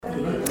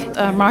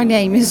my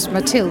name is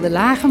Mathilde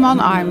Lageman.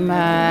 I'm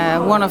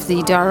one of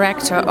the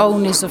director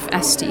owners of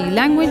STE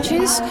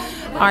Languages.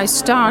 I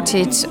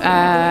started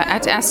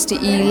at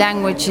STE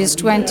Languages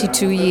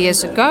 22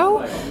 years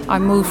ago. I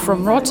moved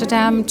from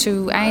Rotterdam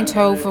to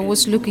Eindhoven,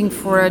 was looking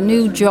for a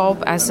new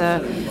job as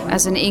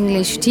an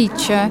English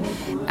teacher,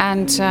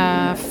 and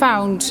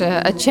found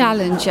a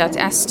challenge at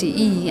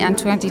STE. And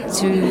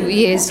 22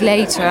 years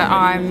later,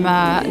 I'm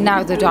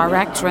now the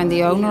director and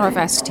the owner of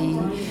STE.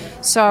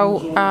 So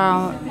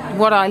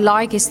what I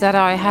like is that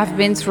I have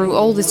been through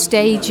all the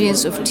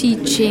stages of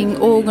teaching,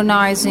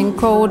 organizing,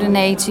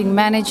 coordinating,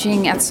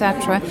 managing,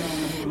 etc.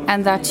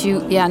 And that you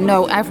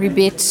know every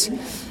bit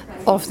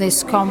of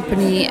this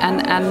company,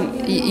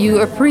 and you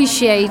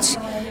appreciate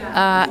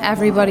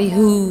everybody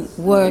who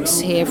works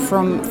here,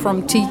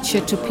 from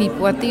teacher to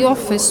people at the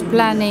office,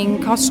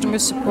 planning, customer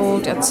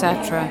support,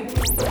 etc.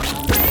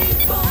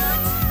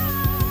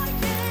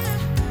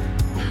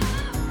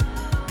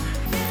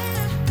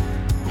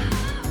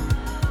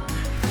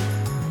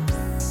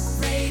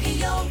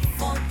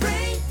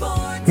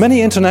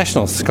 Many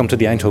internationals come to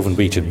the Eindhoven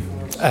region,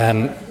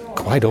 and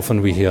quite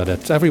often we hear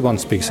that everyone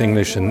speaks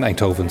English in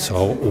Eindhoven,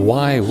 so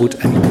why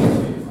would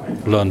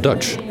anyone learn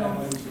Dutch?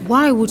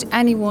 Why would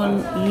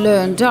anyone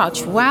learn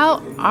Dutch?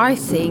 Well, I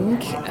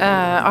think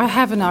I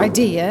have an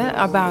idea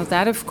about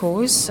that, of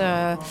course,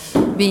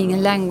 being a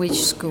language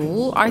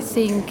school. I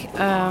think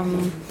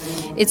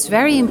it's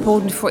very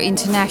important for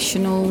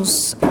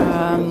internationals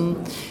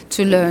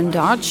to learn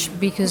Dutch,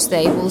 because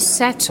they will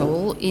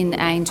settle in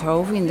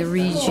Eindhoven, in the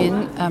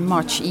region,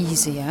 much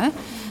easier.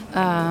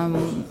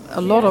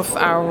 A lot of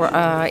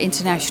our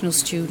international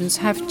students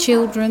have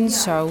children,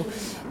 so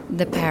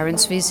the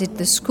parents visit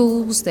the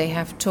schools, they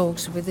have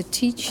talks with the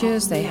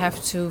teachers, they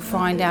have to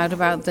find out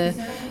about the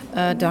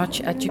Dutch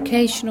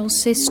educational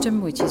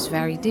system, which is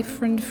very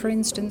different, for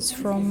instance,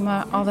 from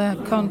other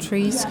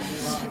countries.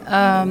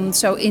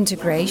 So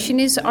integration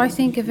is, I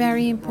think, a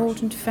very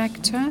important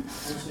factor.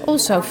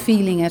 Also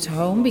feeling at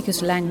home,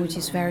 because language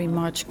is very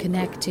much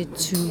connected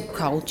to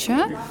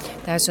culture.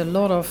 There's a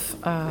lot of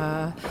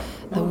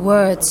the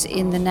words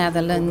in the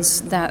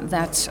Netherlands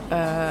that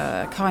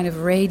kind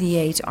of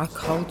radiate our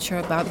culture,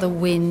 about the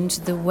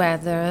wind, the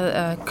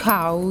weather,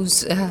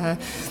 cows,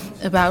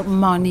 about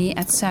money,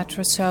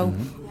 etc. So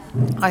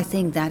I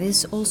think that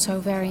is also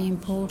very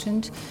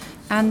important.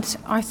 And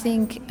I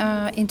think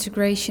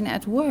integration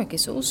at work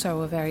is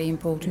also a very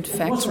important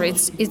factor.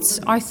 It's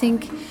I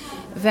think,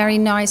 very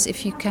nice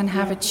if you can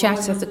have a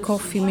chat at the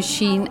coffee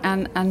machine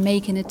and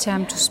make an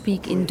attempt to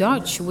speak in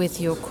Dutch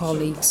with your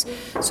colleagues.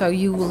 So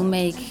you will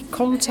make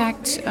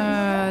contact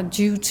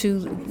due to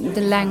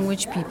the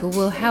language. People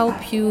will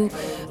help you.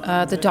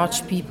 The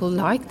Dutch people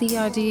like the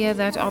idea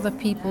that other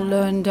people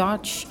learn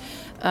Dutch.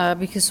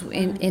 Because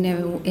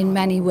in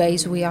many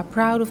ways we are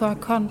proud of our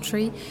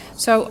country.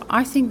 So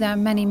I think there are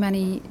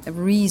many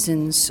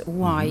reasons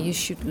why you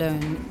should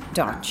learn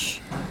Dutch.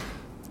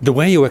 The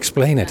way you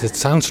explain it, it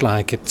sounds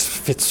like it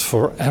fits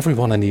for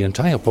everyone in the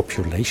entire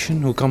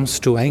population who comes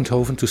to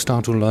Eindhoven to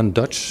start to learn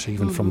Dutch,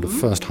 even from the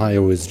first hire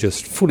who is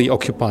just fully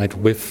occupied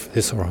with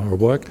his or her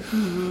work,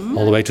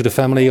 all the way to the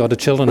family or the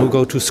children who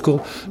go to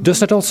school. Does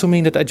that also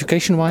mean that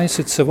education-wise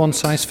it's a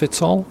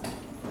one-size-fits-all?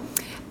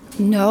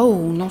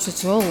 No, not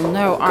at all.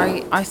 No,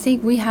 I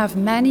think we have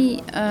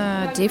many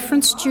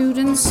different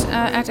students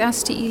at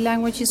STE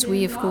Languages.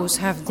 We, of course,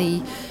 have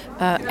the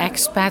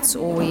expats,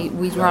 or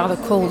we'd rather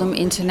call them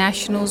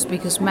internationals,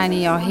 because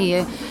many are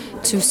here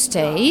to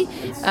stay.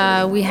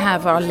 We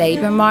have our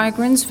labor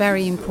migrants,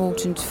 very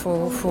important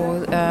for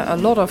a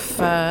lot of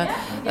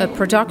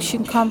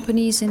production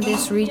companies in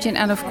this region.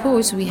 And of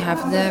course we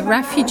have the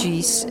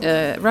refugee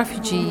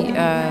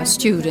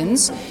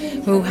students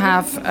who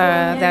have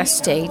their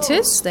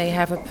status. They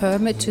have a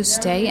permit to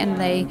stay and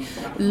they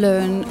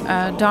learn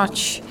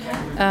Dutch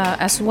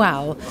as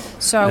well.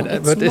 So,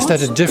 but is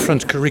that a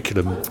different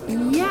curriculum?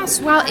 Yes,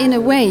 well, in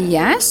a way,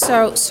 yes.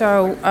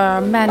 So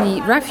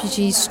many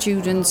refugee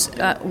students,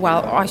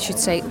 I should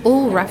say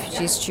all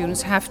refugee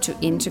students have to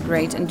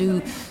integrate and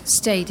do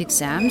state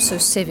exams, so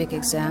civic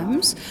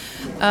exams.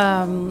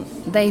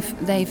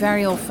 They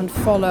very often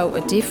follow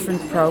a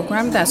different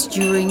program. That's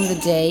during the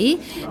day.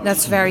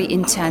 That's very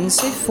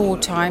intensive, 4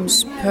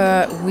 times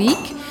per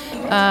week.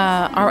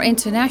 Our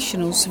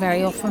internationals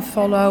very often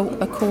follow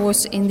a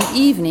course in the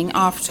evening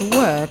after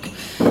work.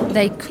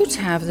 They could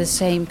have the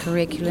same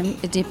curriculum.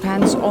 It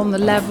depends on the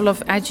level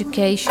of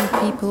education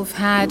people have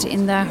had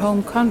in their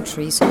home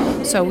countries.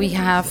 So we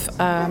have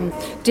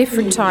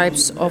different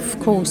types of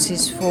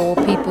courses for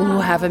people who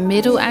have a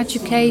middle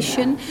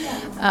education,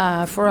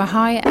 for a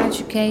higher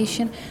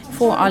education.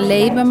 For our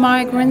labor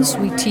migrants,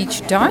 we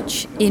teach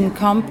Dutch in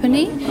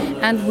company,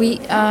 and we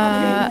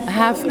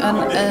have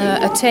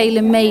a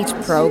tailor-made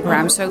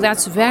program. So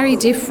that's very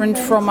different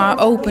from our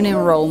open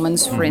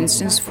enrollments, for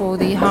instance, for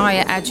the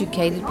higher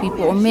educated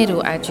people or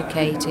middle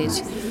educated.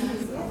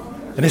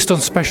 And is there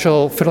a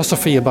special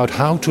philosophy about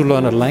how to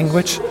learn a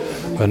language?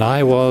 When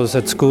I was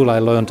at school, I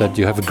learned that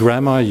you have a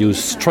grammar, you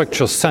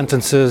structure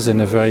sentences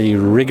in a very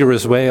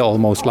rigorous way,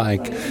 almost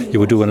like you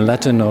would do in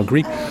Latin or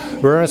Greek.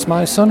 Whereas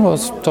my son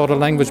was taught a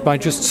language by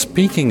just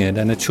speaking it,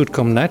 and it should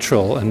come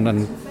natural,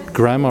 and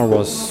grammar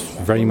was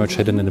very much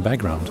hidden in the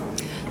background.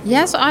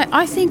 Yes,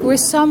 I think we're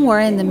somewhere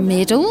in the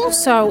middle.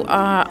 So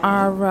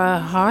our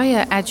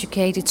higher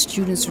educated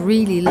students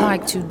really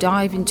like to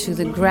dive into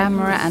the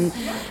grammar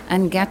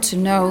and get to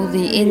know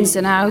the ins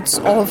and outs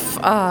of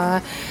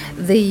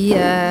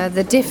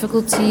the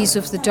difficulties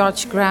of the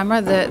Dutch grammar.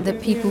 The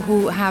people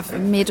who have a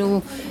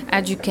middle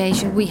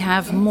education, we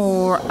have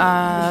more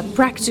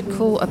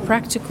practical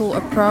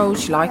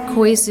approach, like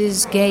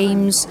quizzes,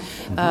 games,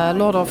 a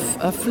lot of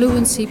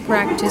fluency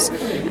practice,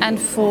 and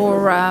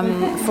for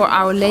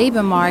our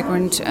labor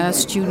migrant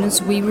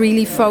students, we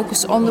really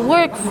focus on the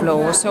work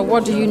floor. So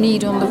what do you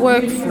need on the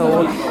work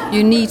floor?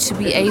 You need to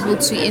be able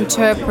to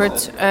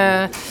interpret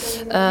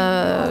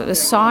the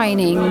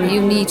signing.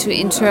 You need to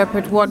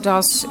interpret what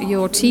does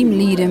your team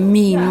leader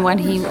mean when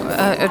he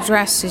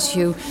addresses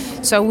you.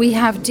 So we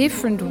have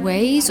different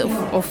ways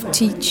of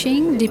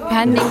teaching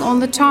depending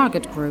on the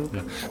target group.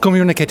 Yeah.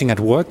 Communicating at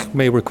work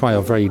may require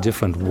very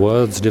different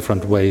words,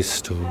 different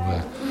ways to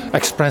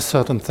express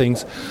certain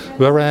things,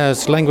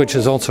 whereas language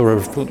is also a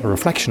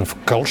reflection of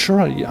culture.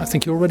 I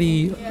think you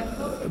already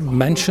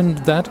mentioned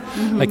that.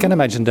 Mm-hmm. I can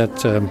imagine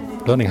that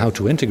learning how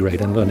to integrate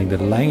and learning the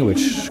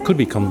language could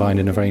be combined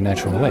in a very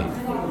natural way.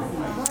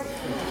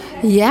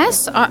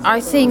 Yes, I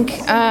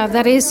think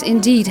that is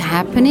indeed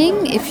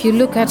happening. If you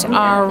look at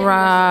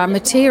our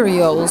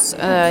materials,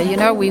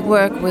 we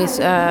work with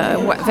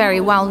very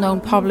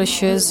well-known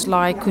publishers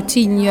like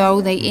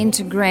Coutinho. They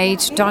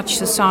integrate Dutch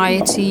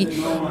society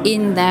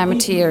in their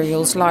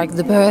materials, like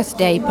the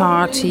birthday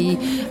party,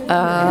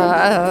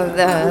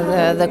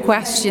 the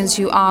questions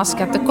you ask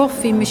at the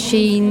coffee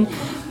machine.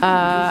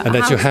 And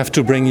that you have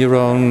to bring your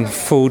own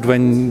food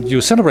when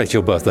you celebrate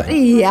your birthday.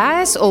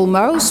 Yes,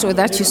 almost. Or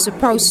that you're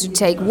supposed to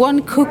take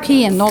one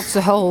cookie and not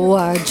the whole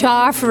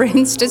jar, for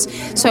instance.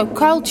 So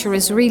culture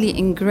is really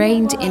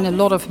ingrained in a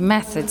lot of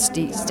methods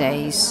these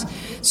days.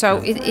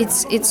 So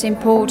it's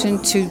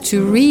important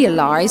to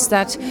realize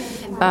that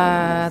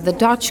the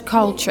Dutch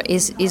culture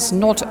is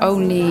not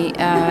only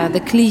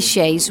the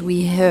cliches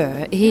we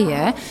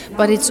hear,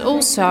 but it's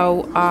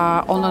also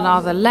on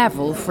another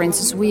level. For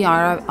instance, we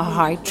are a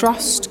high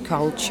trust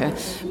culture,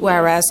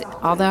 whereas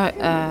other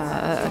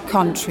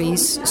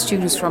countries,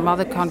 students from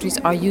other countries,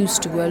 are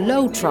used to a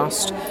low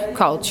trust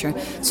culture.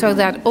 So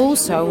that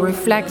also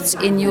reflects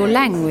in your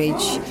language.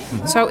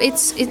 Mm-hmm. So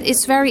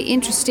it's very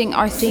interesting,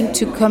 I think,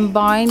 to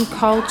combine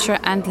culture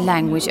and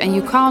language, and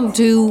you can't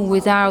do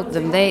without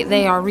them.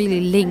 They are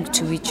really linked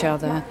to each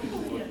other.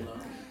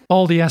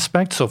 All the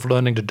aspects of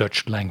learning the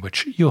Dutch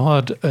language. You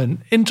heard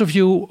an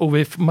interview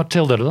with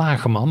Mathilde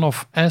Lageman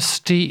of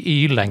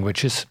STE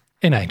Languages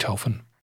in Eindhoven.